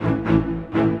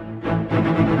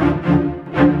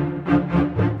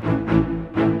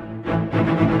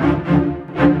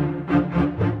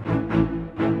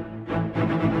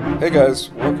guys,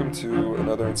 welcome to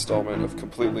another installment of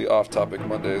Completely Off-Topic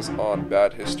Mondays on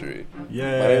Bad History.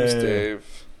 Yay! My name's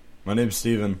Dave. My name's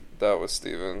Steven. That was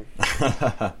Steven.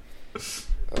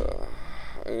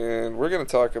 And we're going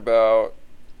to talk about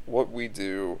what we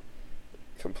do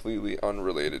completely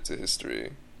unrelated to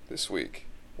history this week.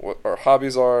 What our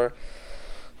hobbies are,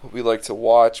 what we like to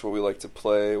watch, what we like to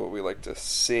play, what we like to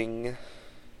sing,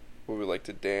 what we like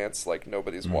to dance like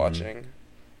nobody's watching,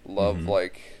 love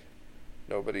like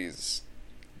nobody's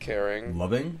caring.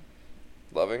 Loving?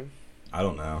 I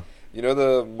don't know. You know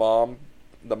the mom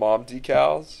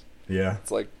decals? Yeah.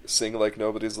 It's like sing like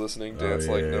nobody's listening, dance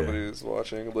like nobody's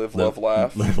watching, live, love,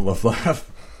 laugh. Live, love, laugh.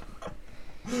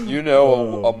 You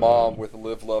know a mom with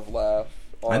live, love, laugh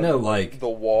on I know, like, the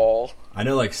wall. I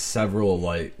know, like, several,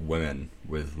 like, women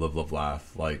with live, love,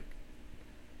 laugh, like,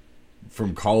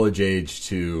 from college age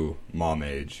to mom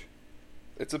age.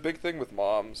 It's a big thing with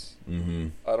moms. Mm-hmm.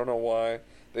 I don't know why.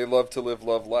 They love to live,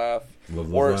 love, laugh.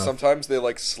 Live, or laugh. sometimes they,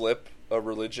 like, slip a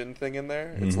religion thing in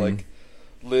there. It's like,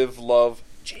 live, love,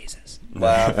 Jesus,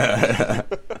 laugh.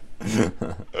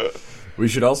 We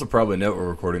should also probably note we're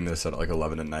recording this at, like,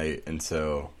 11 at night, and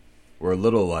so we're a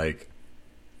little, like,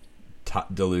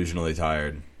 delusionally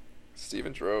tired.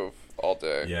 Steven drove all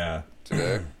day. Yeah.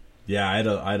 Today. Yeah, I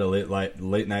had a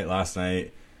late night last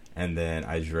night, and then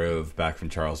I drove back from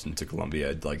Charleston to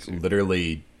Columbia. Like,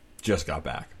 literally just got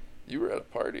back. You were at a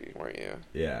party, weren't you?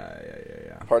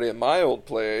 Yeah. Party at my old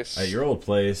place. At your old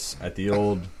place, at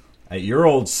your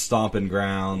old stomping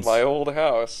grounds. My old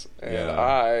house. And Yeah.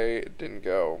 I didn't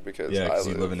go because Yeah, I because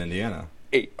you live in Indiana.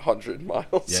 800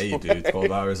 miles Yeah, you away. do.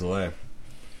 12 hours away.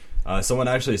 Someone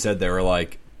actually said they were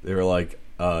like,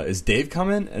 is Dave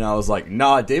coming? And I was like,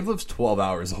 nah, Dave lives 12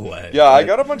 hours away. Yeah, I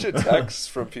got a bunch of texts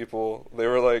from people. They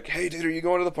were like, hey, dude, are you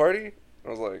going to the party? I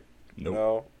was like,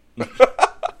 Nope. no.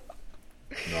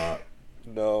 Not.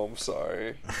 No, I'm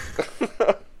sorry.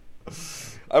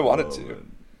 I wanted to.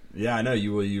 Yeah, I know.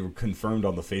 You were confirmed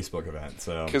on the Facebook event.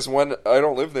 So Because when I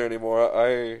don't live there anymore,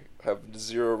 I have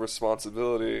zero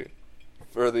responsibility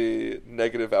for the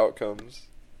negative outcomes.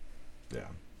 yeah.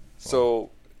 So,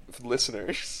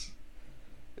 listeners,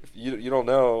 if you don't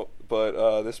know,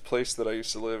 but this place that I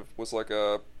used to live was like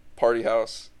a party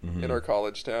house in our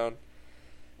college town,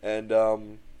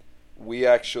 and we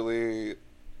actually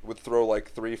would throw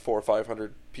like 300, 400,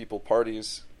 500 people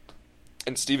parties,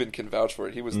 and Steven can vouch for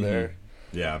it. He was there.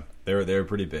 Yeah, they were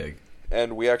pretty big.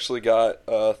 And we actually got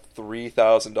a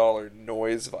 $3,000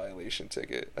 noise violation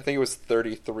ticket. I think it was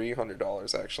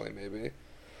 $3,300 actually, maybe.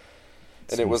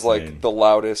 And it was insane. like the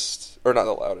loudest, or not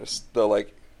the loudest, the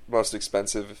like most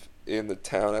expensive in the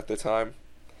town at the time.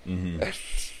 And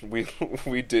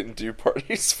we didn't do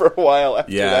parties for a while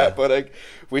after that, but like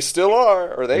we still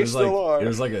are, or they still are. It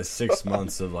was like a 6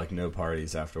 months of like no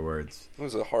parties afterwards. It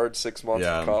was a hard 6 months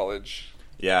of college.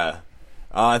 Yeah,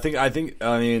 I think. I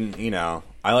mean, you know,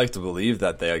 I like to believe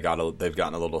that they've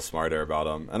gotten a little smarter about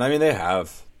them, and I mean they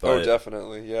have. But Oh,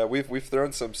 definitely. Yeah, we've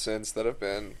thrown some since that have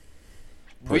been.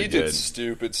 Pretty We did good.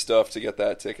 stupid stuff to get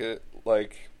that ticket.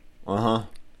 Like,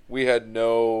 we had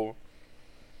no.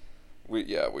 We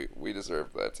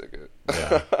deserved that ticket.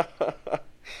 Yeah.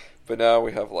 But now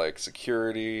we have like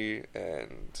security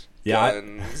and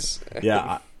guns.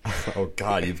 Oh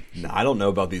God, I don't know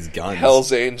about these guns.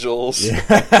 Hell's Angels.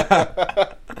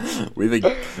 Yeah. we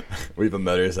have a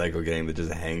motorcycle gang that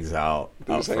just hangs out.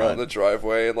 They just hang front. out in the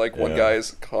driveway, and like one guy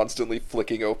is constantly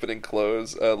flicking open and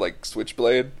close, like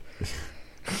Switchblade.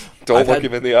 Don't look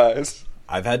him in the eyes.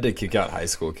 I've had to kick out high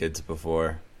school kids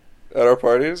before. At our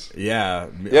parties? Yeah.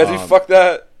 Yeah, dude, fuck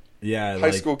that. Yeah.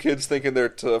 High school kids thinking they're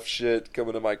tough shit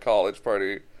coming to my college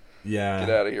party. Yeah.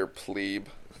 Get out of here, plebe.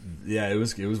 Yeah, it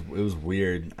was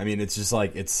weird. I mean, it's just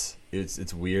like it's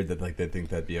weird that like they think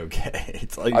that'd be okay.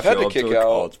 It's like I've had to show up kick to a out-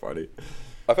 college party.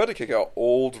 I've had to kick out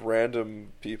old random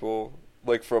people,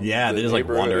 like from Yeah, the they just like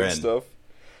neighborhood wander and in. stuff.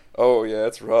 Oh yeah,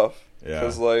 it's rough. Yeah.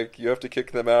 Because like you have to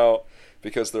kick them out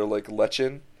because they're like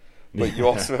lechin, but you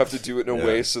also have to do it in a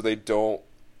way so they don't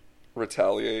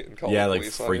retaliate and call the like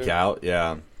police on freak you. out.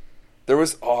 Yeah. There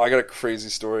was I got a crazy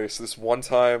story. So this one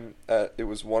time it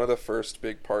was one of the first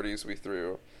big parties we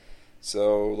threw.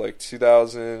 So like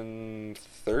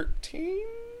 2013.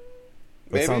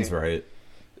 That sounds right.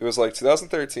 It was like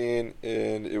 2013,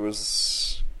 and it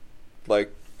was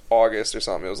like August or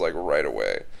something. It was like right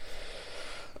away.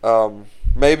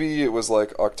 Maybe it was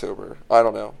like October. I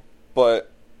don't know.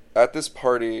 But at this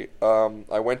party,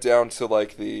 I went down to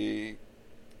like the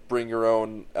bring your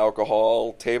own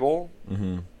alcohol table,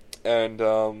 and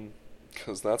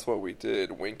because that's what we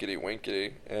did, winkety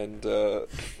winkety, and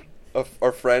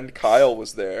our friend Kyle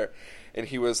was there, and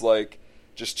he was like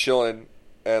just chilling,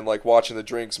 and like watching the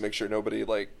drinks, make sure nobody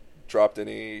like dropped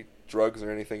any drugs or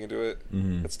anything into it.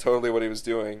 Mm-hmm. That's totally what he was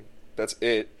doing. That's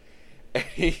it. And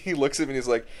he looks at me and he's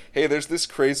like, "Hey, there's this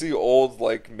crazy old,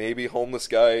 like, maybe homeless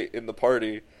guy in the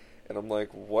party." And I'm like,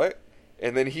 "What?"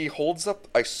 And then he holds up,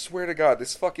 I swear to God,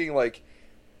 this fucking, like,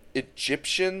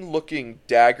 Egyptian-looking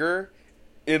dagger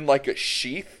in, like, a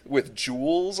sheath with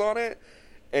jewels on it.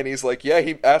 And he's like, "Yeah,"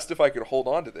 he asked if I could hold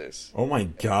on to this. Oh my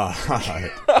god.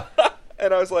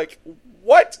 And I was like,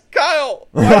 "What, Kyle?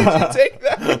 Why did you take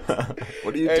that?"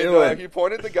 What are you And doing? he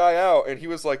pointed the guy out, and he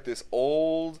was like this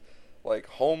old, like,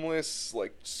 homeless,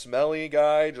 like, smelly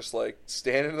guy, just like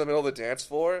standing in the middle of the dance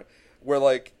floor, where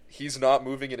like he's not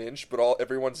moving an inch, but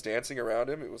everyone's dancing around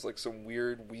him. It was like some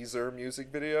weird Weezer music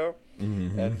video,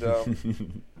 Mm-hmm.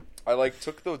 and I like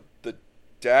took the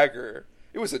dagger.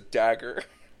 It was a dagger.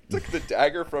 Took the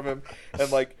dagger from him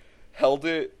and like held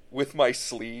it with my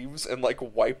sleeves and like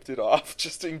wiped it off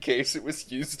just in case it was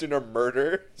used in a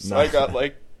murder. So I got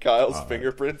like Kyle's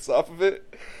fingerprints off of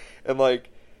it and like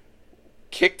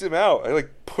kicked him out. I like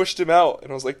pushed him out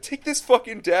and I was like, "Take this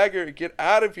fucking dagger and get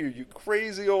out of here, you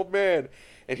crazy old man."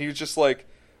 And he was just like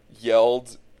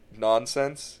yelled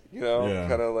nonsense, you know, Yeah.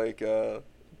 kind of like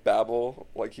babble,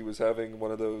 like he was having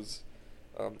one of those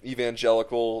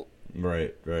evangelical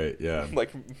Right, yeah.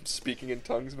 like speaking in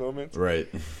tongues moments. Right.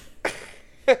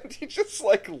 And he just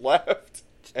like left.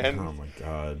 And oh my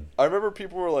god. I remember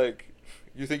people were like,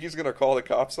 "You think he's gonna call the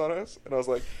cops on us?" And I was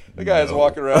like, "The guy is No.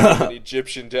 walking around with an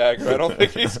Egyptian dagger. I don't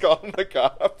think he's calling the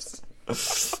cops."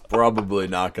 Probably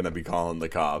not going to be calling the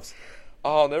cops.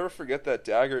 Oh, I'll never forget that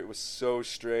dagger. It was so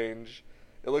strange.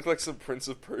 It looked like some Prince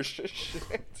of Persia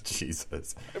shit.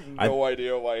 Jesus. I have no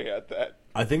idea why he had that.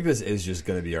 I think this is just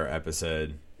going to be our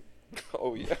episode.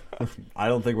 Oh yeah. I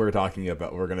don't think we're going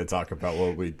to talk about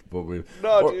what we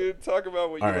No, or- dude, talk about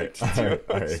what you All like right, to do all right,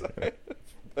 all outside.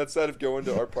 Outside of going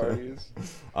to our parties.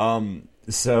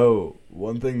 So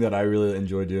one thing that I really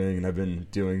enjoy doing and I've been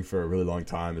doing for a really long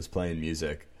time is playing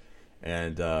music.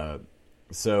 And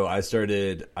so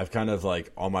I've kind of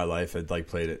like all my life had like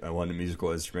played one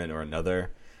musical instrument or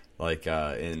another. Like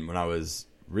when I was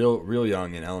real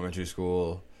young in elementary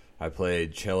school, I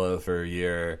played cello for a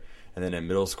year, and then in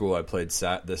middle school I played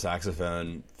the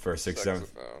saxophone for sixth,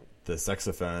 seventh, for 6th,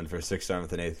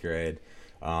 7th, and 8th grade,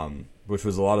 which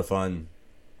was a lot of fun.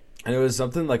 And it was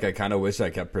something like I kind of wish I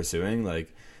kept pursuing.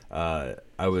 Like I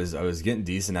was getting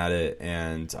decent at it,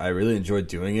 and I really enjoyed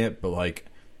doing it, but like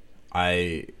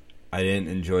I didn't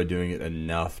enjoy doing it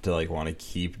enough to like want to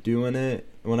keep doing it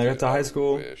when I got to high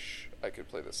school. I wish I could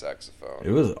play the saxophone.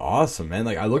 It was awesome, man.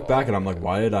 Like I look back and I'm like,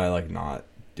 why did I like not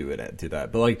do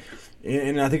that? But like,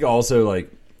 and I think also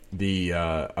like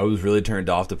I was really turned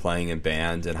off to playing in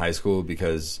band in high school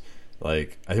because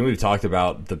like I think we've talked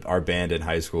about our band in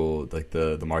high school, like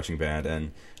the marching band,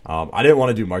 and I didn't want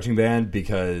to do marching band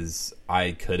because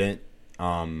I couldn't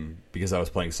because I was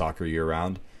playing soccer year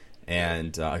round,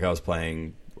 and like I was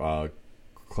playing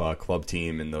club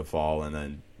team in the fall and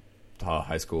then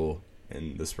high school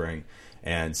in the spring,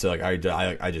 and so like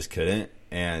I just couldn't,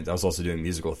 and I was also doing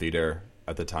musical theater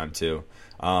at the time too,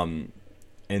 and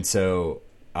so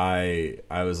I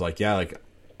was like, yeah, like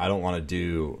I don't want to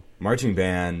do marching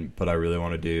band, but I really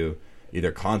want to do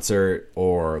either concert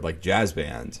or like jazz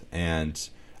band, and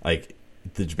like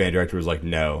the band director was like,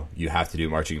 no, you have to do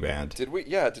marching band. Did we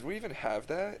even have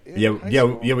that in high Yeah,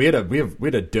 school? we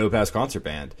had a dope ass concert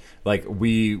band. Like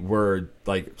we were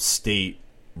like state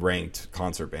ranked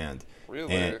concert band.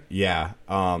 Really? And yeah.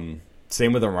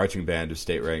 Same with our marching band was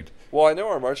state ranked. Well, I know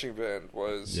our marching band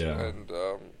was, Yeah. and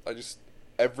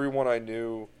everyone I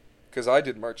knew, because I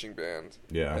did marching band,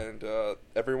 Yeah. and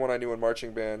everyone I knew in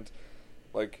marching band,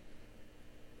 like,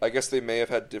 I guess they may have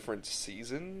had different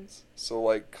seasons, so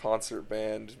like concert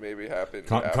band maybe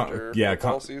happened after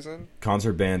football season.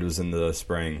 Concert band was in the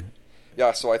spring.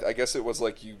 Yeah, so I guess it was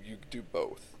like you do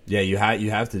both. Yeah, you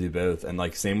have to do both, and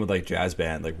like same with like jazz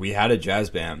band. Like we had a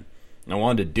jazz band, and I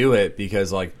wanted to do it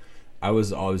because like I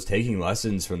was taking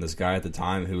lessons from this guy at the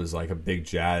time who was like a big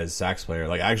jazz sax player,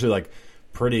 like actually like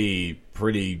pretty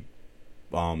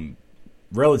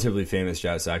relatively famous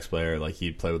jazz sax player. Like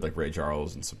he'd play with like Ray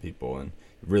Charles and some people, and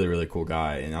really cool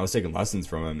guy. And I was taking lessons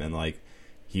from him, and like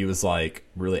he was like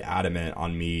really adamant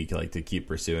on me like to keep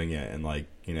pursuing it, and like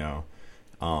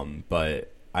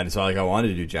but I wanted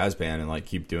to do jazz band and like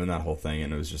keep doing that whole thing,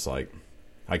 and it was just like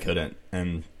I couldn't,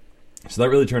 and so that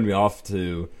really turned me off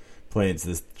to playing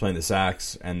the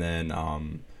sax. And then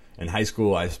in high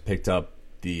school I picked up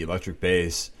the electric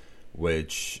bass,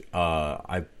 which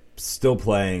I'm still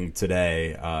playing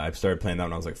today. I started playing that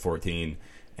when I was like 14,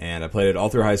 and I played it all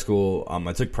through high school.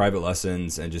 I took private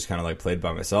lessons and just kind of like played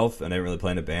by myself, and I didn't really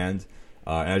play in a band.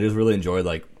 And I just really enjoyed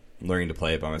like learning to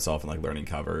play it by myself and like learning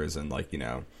covers and like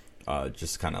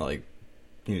just kind of like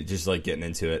just like getting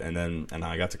into it. And then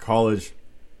I got to college.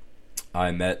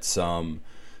 I met some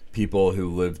people who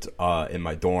lived in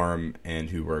my dorm and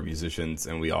who were musicians,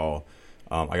 and we all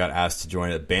I got asked to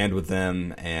join a band with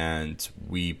them, and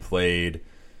we played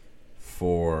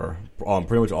for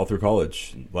pretty much all through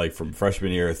college, like from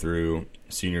freshman year through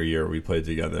senior year. We played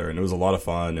together, and it was a lot of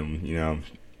fun. And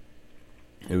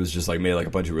it was just like made like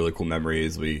a bunch of really cool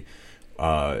memories. We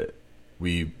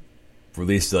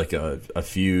released like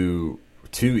two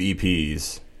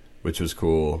EPs, which was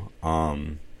cool.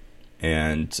 And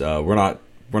we're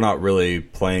not really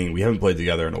playing. We haven't played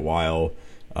together in a while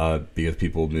because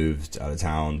people moved out of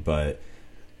town, but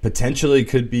potentially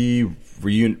could be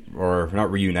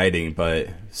not reuniting, but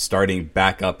starting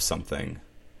back up something.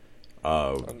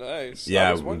 Oh, nice. Yeah,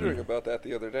 I was wondering about that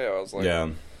the other day. I was like, yeah.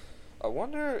 I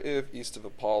wonder if East of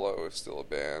Apollo is still a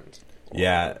band.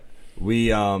 Yeah,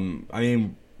 we I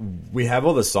mean, we have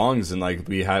all the songs, and like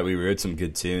we wrote some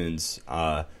good tunes.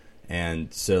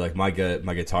 And so like my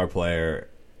guitar player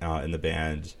in the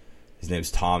band, his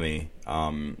name's Tommy.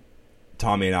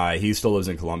 Tommy and I, he still lives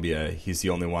in Columbia. He's the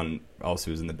only one else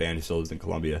who's in the band who still lives in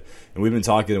Columbia. And we've been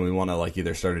talking, and we want to like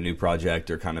either start a new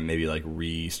project or kind of maybe like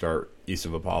restart East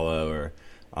of Apollo or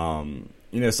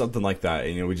something like that.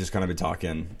 And, we just kind of been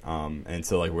talking. And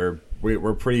so like we're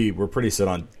pretty set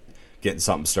on getting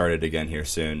something started again here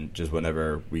soon, just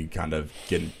whenever we kind of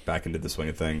get back into the swing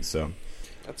of things. So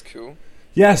that's cool.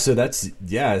 Yeah, so that's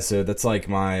like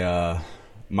my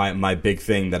my big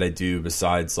thing that I do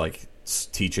besides like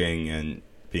teaching and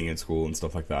being in school and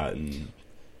stuff like that. And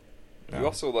you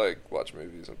also like watch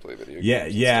movies and play video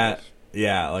games.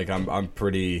 Yeah. Like I'm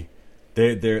pretty.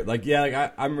 They're like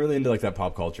I'm really into like that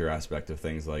pop culture aspect of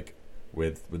things, like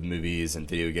with movies and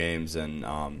video games, and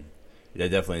I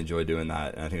definitely enjoy doing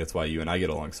that. And I think that's why you and I get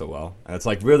along so well. And it's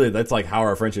like really that's like how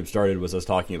our friendship started, was us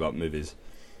talking about movies.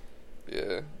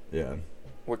 Yeah. Yeah.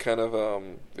 What kind of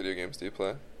video games do you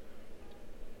play?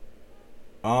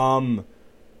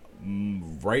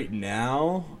 Right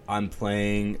now I'm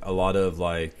playing a lot of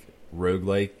like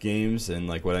roguelike games, and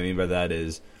like what I mean by that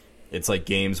is it's like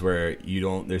games where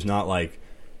there's not like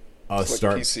a it's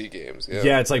start like PC games.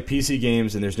 Yeah, it's like PC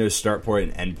games, and there's no start point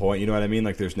and end point, you know what I mean?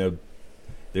 Like there's no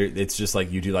it's just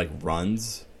like you do like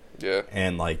runs. Yeah.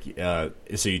 And like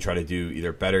so you try to do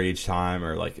either better each time,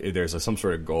 or like there's some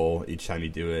sort of goal each time you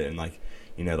do it, and like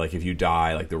like if you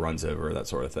die, like the run's over, that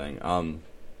sort of thing.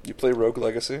 You play Rogue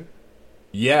Legacy?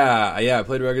 Yeah, I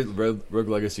played Rogue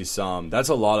Legacy some. That's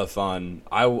a lot of fun.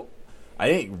 I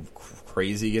didn't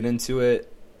crazy get into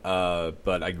it,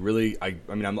 but I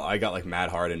got like mad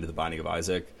hard into the Binding of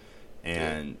Isaac,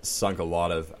 and sunk a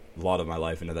lot of my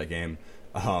life into that game,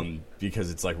 because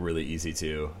it's like really easy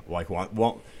to like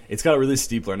it's got a really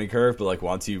steep learning curve, but like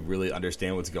once you really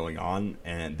understand what's going on,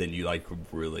 and then you like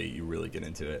really get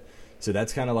into it. So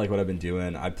that's kind of like what I've been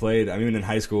doing. In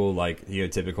high school, like,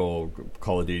 typical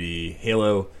Call of Duty,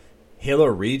 Halo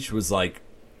Reach was like,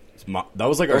 that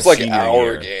was like our senior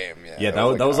year. Game. Yeah,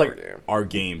 that was like our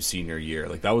game senior year.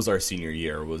 Like that was our senior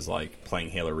year, was like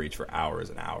playing Halo Reach for hours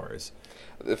and hours.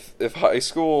 If high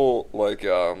school, like,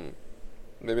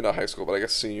 maybe not high school, but I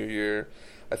guess senior year,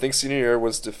 I think senior year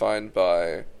was defined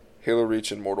by Halo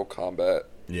Reach and Mortal Kombat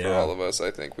for all of us.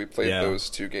 I think we played those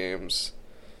two games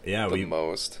the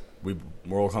most.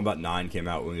 Mortal Kombat 9 came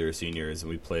out when we were seniors, and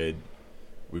we played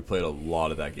a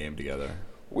lot of that game together.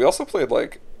 We also played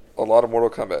like a lot of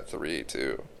Mortal Kombat 3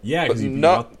 too. Yeah, because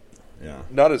not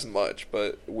as much,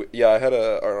 but I had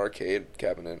an arcade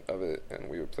cabinet of it, and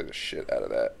we would play the shit out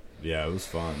of that. Yeah, it was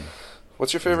fun.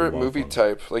 What's your favorite movie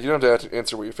type? Like, you don't have to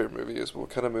answer what your favorite movie is, but what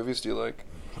kind of movies do you like?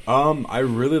 I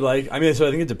really like. So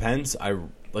I think it depends. There's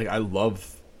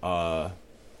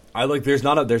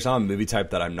not a movie type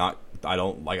that I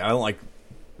don't like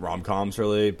rom-coms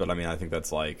really, but I think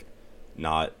that's like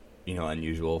not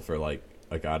unusual for like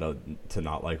a guy to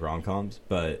not like rom-coms,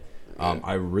 but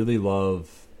I really love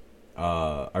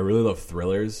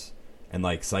thrillers, and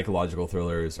like psychological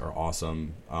thrillers are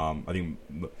awesome. I think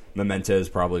Memento is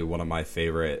probably one of my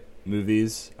favorite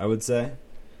movies, I would say.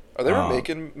 Are they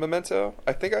remaking Memento?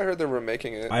 I think I heard they were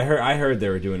remaking it. I heard they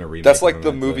were doing a remake. That's like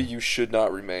the movie you should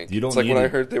not remake. It's like when I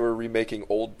heard they were remaking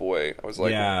Old Boy, I was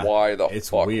like, why the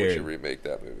fuck would you remake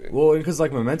that movie? Well, because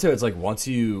like Memento, it's like once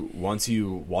you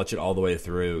watch it all the way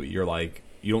through, you're like,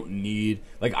 you don't need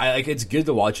it's good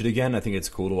to watch it again. I think it's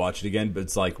cool to watch it again, but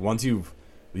it's like once you've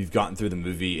gotten through the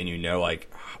movie and like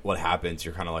what happens,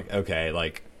 you're kind of like, okay,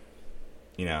 like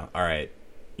all right.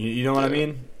 You know what I Yeah.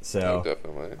 mean? So No,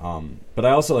 definitely. but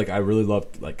I also I really love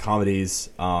like comedies.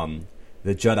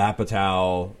 The Judd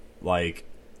Apatow like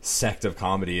sect of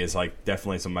comedy is like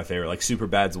definitely some of my favorite. Like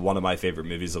Superbad's one of my favorite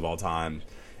movies of all time.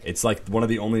 It's like one of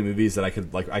the only movies that I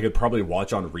could probably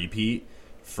watch on repeat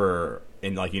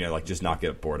and just not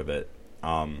get bored of it.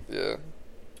 Yeah.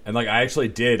 And I actually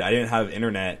did. I didn't have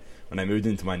internet when I moved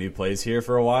into my new place here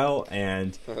for a while,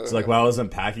 and so while I was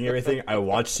unpacking everything, I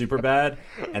watched Superbad,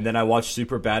 and then I watched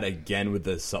Superbad again with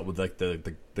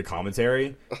the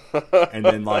commentary, and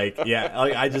then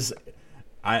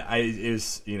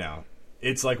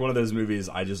it's like one of those movies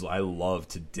I love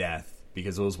to death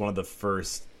because it was one of the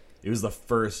first. It was the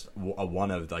first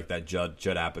one of that Judd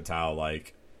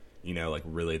Apatow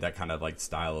really that kind of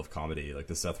style of comedy, like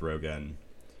the Seth Rogen.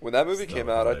 When that movie So came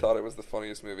out, I good. thought it was the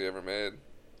funniest movie ever made.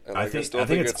 And I think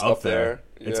it's up there.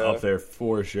 It's Yeah, up there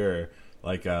for sure.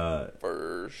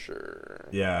 for sure.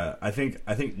 Yeah, I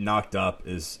think Knocked Up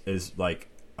is like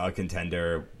a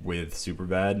contender with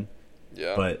Superbad.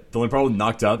 Yeah, But the only problem with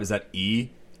Knocked Up is that E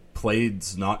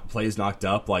plays Knocked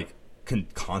Up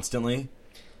constantly.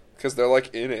 because they're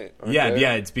in it. aren't Yeah, they?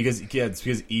 yeah, it's because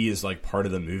E is part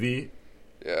of the movie.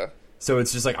 Yeah. So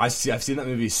it's just I've seen that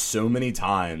movie so many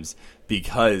times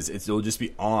because it'll just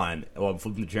be on while I'm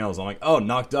flipping the channels. I'm like, oh,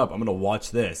 Knocked Up, I'm gonna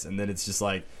watch this, and then it's just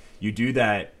you do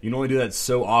that. You can only do that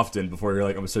so often before you're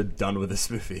I'm so done with this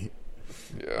movie.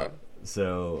 Yeah.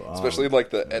 So Especially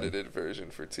the edited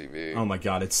version for TV. oh my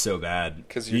god, it's so bad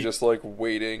Because you're just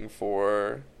waiting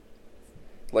for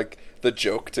the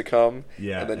joke to come.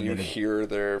 Yeah, And then and you then hear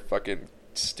their fucking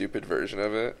stupid version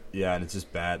of it. yeah, and it's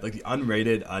just bad. The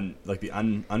unrated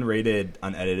unrated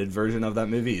unedited version of that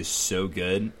movie is so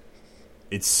good.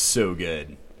 It's so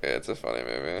good. Yeah, it's a funny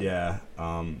movie. Yeah.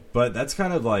 But that's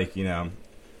kind of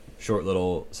short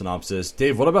little synopsis.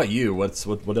 Dave, what about you? What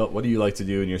do you like to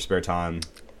do in your spare time?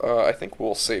 I think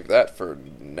we'll save that for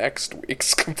next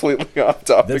week's completely off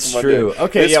topic. That's Monday. true.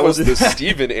 Okay, this yeah, was we'll the do that.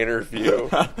 Steven interview.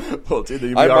 Well, dude,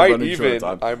 we are running short of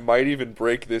time. I might even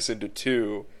break this into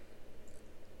 2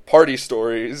 party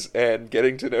stories and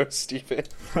getting to know Steven.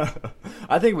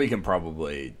 I think we can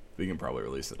probably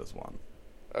release it as one.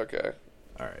 Okay.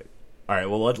 All right.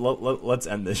 Well, let's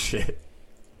end this shit.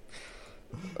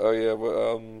 Oh yeah.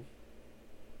 Well,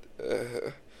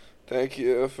 thank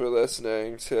you for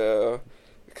listening to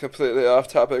Completely Off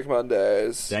Topic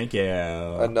Mondays. Thank you.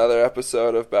 Another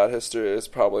episode of Bad History is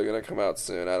probably going to come out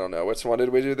soon. I don't know. Which one did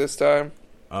we do this time?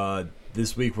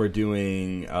 This week we're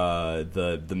doing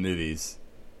the movies.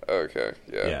 Okay.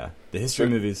 Yeah. Yeah, the history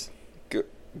movies.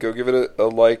 Go give it a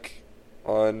like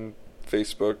on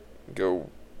Facebook. Go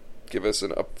give us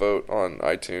an upvote on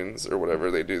iTunes or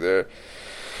whatever they do there.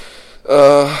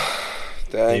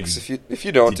 Thanks. If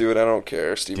you don't do it, I don't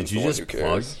care. Steven's did you the one just who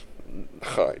cares.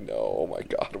 I know. Oh my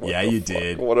god. What Yeah, the you fuck?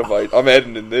 did. What have I? I'm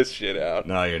editing this shit out.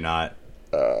 No, you're not.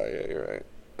 Yeah, you're right.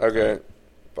 Okay.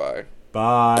 Bye.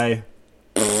 Bye.